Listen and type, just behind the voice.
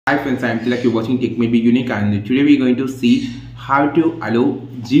Hi friends, I am Tilak. You're watching Tech Maybe Unique, and today we're going to see how to allow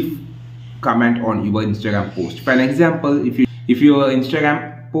GIF comment on your Instagram post. For an example, if your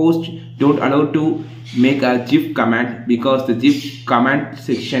Instagram post don't allow to make a GIF comment because the GIF comment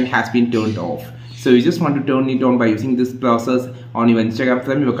section has been turned off. So you just want to turn it on by using this process on your Instagram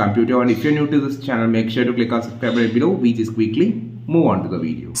from your computer. And if you're new to this channel, make sure to click on subscribe right below. We just quickly move on to the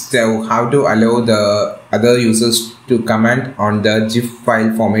video. So how to allow the other users to comment on the GIF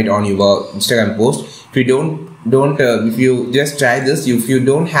file format on your Instagram post. If you if you just try this, if you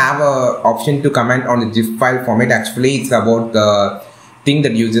don't have a option to comment on the GIF file format, actually it's about the thing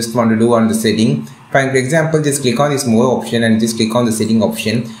that you just want to do on the setting. For example, just click on this more option and just click on the setting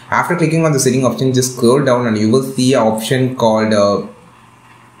option. After clicking on the setting option, just scroll down and you will see an option called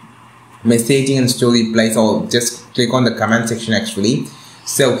messaging and story replies, or just click on the comment section actually.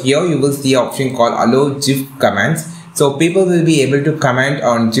 So here you will see an option called allow GIF comments. So people will be able to comment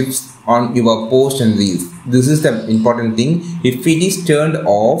on GIFs on your post and reels. This is the important thing. If it is turned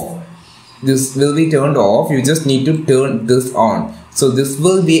off, this will be turned off. You just need to turn this on. So this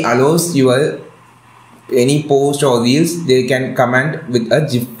will be allows your any post or reels, they can comment with a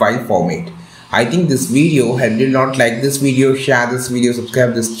GIF file format. I think this video helped you. Not like this video, share this video,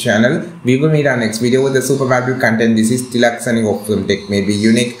 subscribe this channel. We will meet our next video with a super valuable content. This is Tilak signing off from Tech Maybe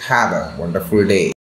Unique. Have a wonderful day.